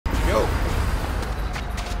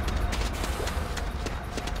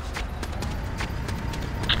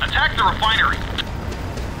Attack the refinery!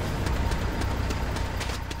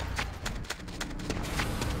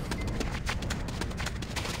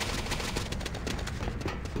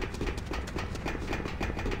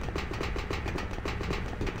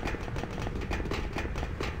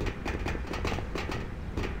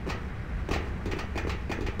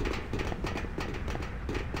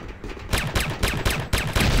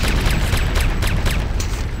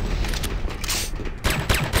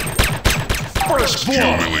 First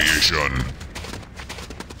humiliation.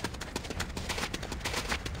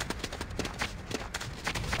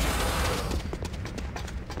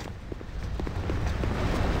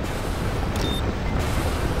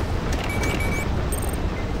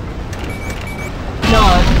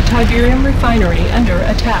 SKyRiDeR Refinery under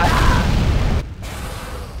attack.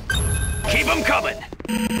 Keep them coming!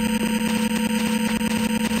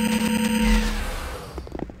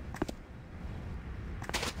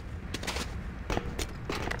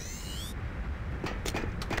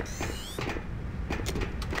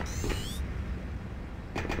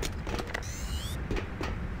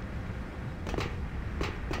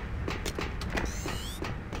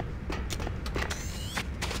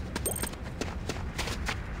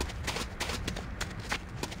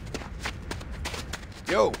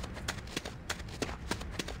 Yo!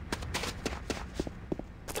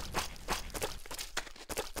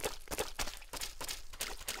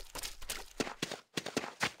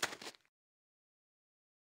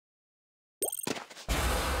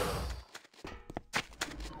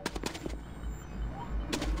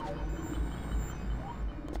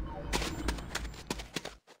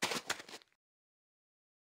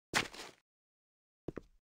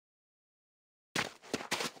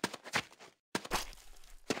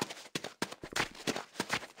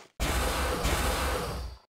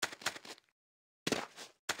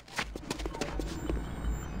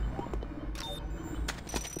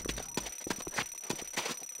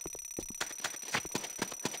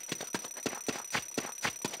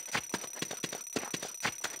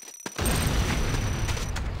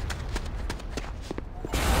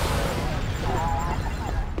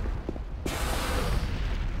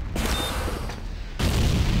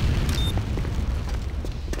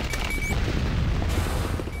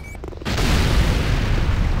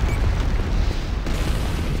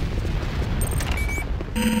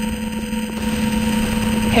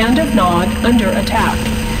 Hand of Nod under attack.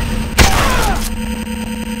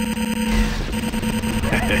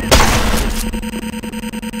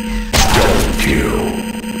 Double kill.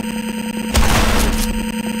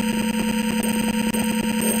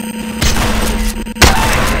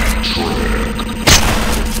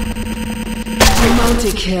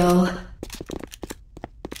 Multi-kill.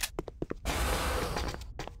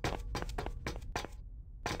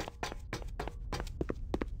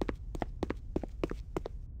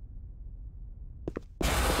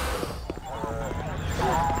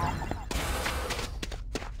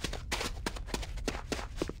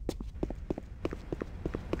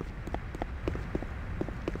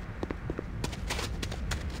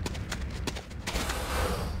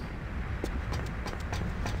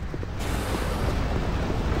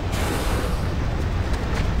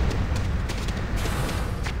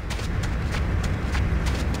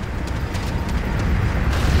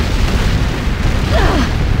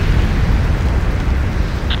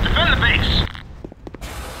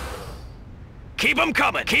 Keep them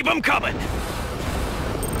coming! Keep them coming!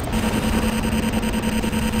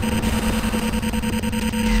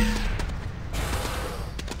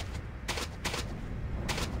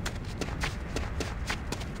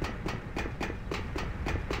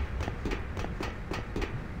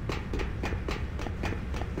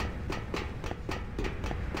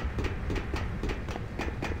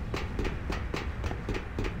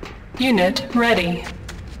 Unit ready.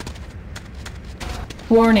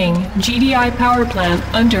 Warning, GDI power plant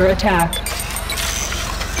under attack.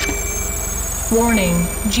 Warning,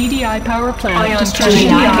 GDI power plant destroyed.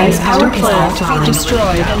 GDI power plant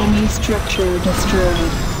destroyed. Enemy structure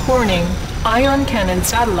destroyed. Warning, ion cannon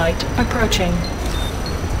satellite approaching.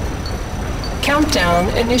 Countdown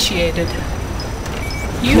initiated.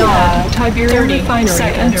 You have SKyRiDeR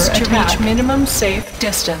Refinery under attack to reach minimum safe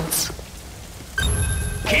distance.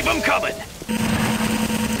 Keep them coming!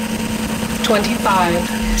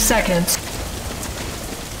 25 seconds.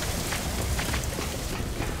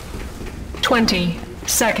 20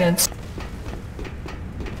 seconds.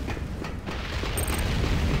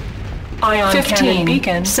 Ion 15 cannon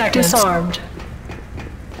beacon seconds. Disarmed.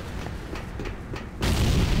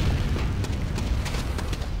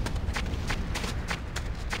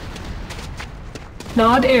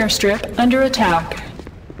 Nod airstrip under attack.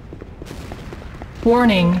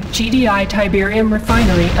 Warning, GDI Tiberium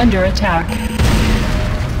refinery under attack.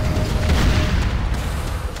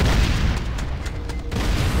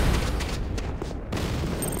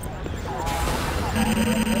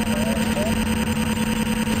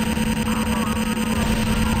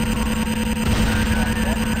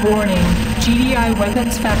 Warning, GDI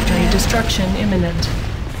weapons factory destruction imminent.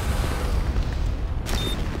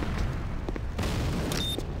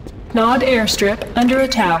 Nod airstrip under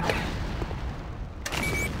attack.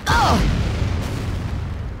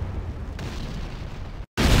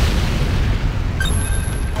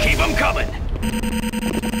 Keep them coming.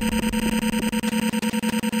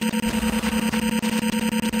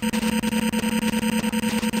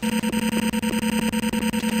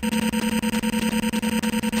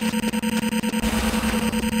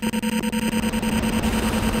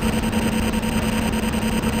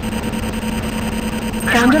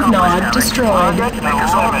 Pound of Nod destroyed.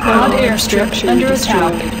 Nod airstrip under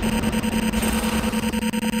attack.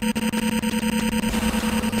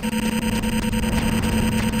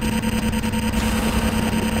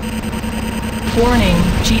 Warning,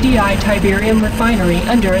 GDI Tiberium refinery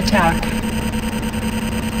under attack.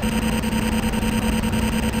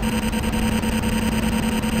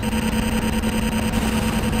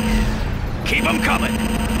 Keep them coming.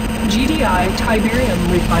 GDI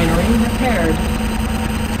Tiberium refinery repaired.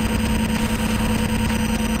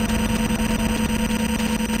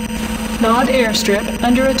 Nod airstrip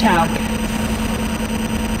under attack.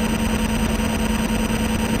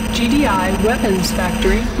 GDI weapons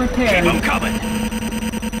factory repaired. Keep them coming.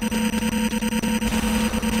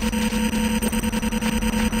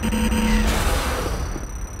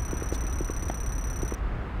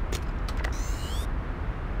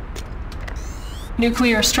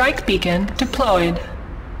 Nuclear strike beacon deployed.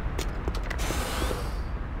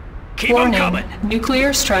 Keep them coming.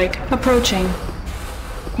 Nuclear strike approaching.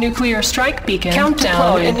 Nuclear strike beacon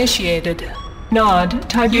countdown deployed. Initiated. Nod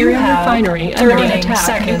Tiberium refinery under attack.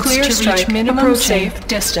 Seconds nuclear to strike reach minimum approaching. Safe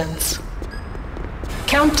distance.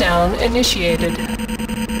 Countdown initiated.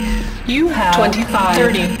 You have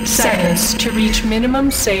 30 seconds to reach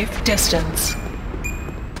minimum safe distance.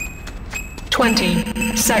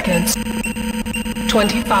 20 seconds.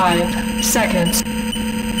 25 seconds.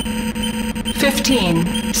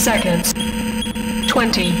 15 seconds.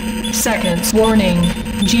 20 seconds. Warning,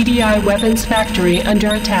 GDI weapons factory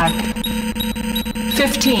under attack.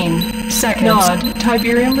 15 seconds. Nod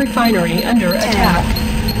Tiberium refinery under attack.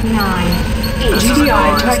 9, 8,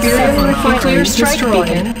 GDI Tiberium refinery nuclear strike destroyed.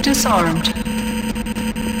 beacon disarmed.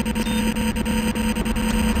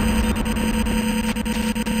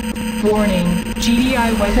 Warning,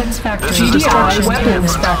 GDI weapons factory GDI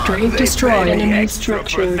weapons factory destroyed. Enemy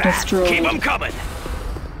structure destroyed. Keep them coming.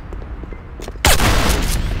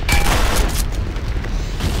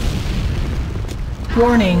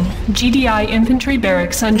 Warning, GDI infantry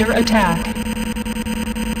barracks under attack.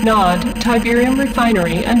 Nod Tiberium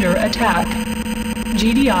refinery under attack.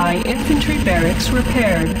 GDI infantry barracks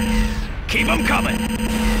repaired. Keep them coming.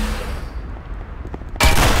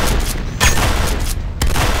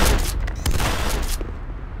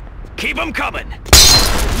 Keep them coming.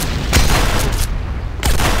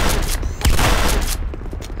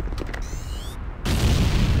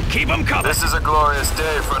 Keep them coming. This is a glorious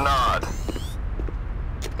day for Nod.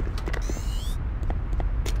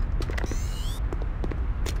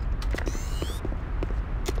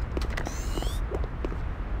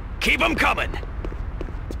 Keep them coming.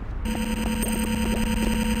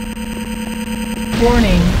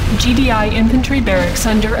 Warning, GDI infantry barracks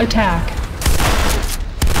under attack.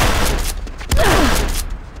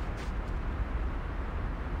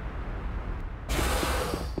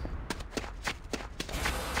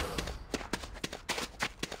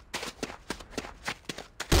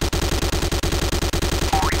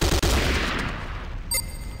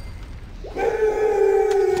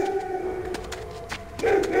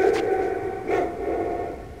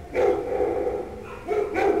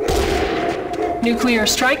 Nuclear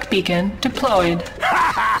strike beacon deployed.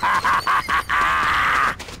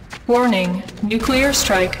 Warning, nuclear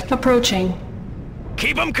strike approaching.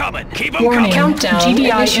 Keep them coming. Keep them Warning, coming. countdown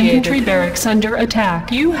GDI infantry barracks under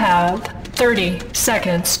attack. You have 30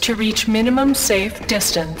 seconds to reach minimum safe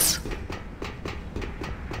distance.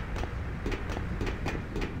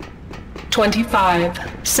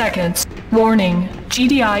 25 seconds. Warning,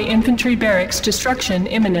 GDI infantry barracks destruction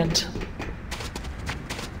imminent.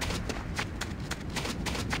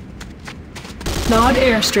 Nod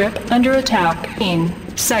airstrip under attack.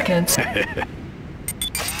 15 seconds.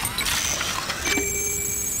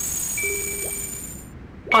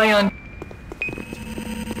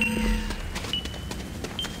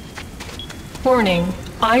 Warning.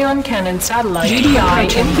 Ion cannon satellite.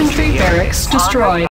 GDI infantry barracks destroyed.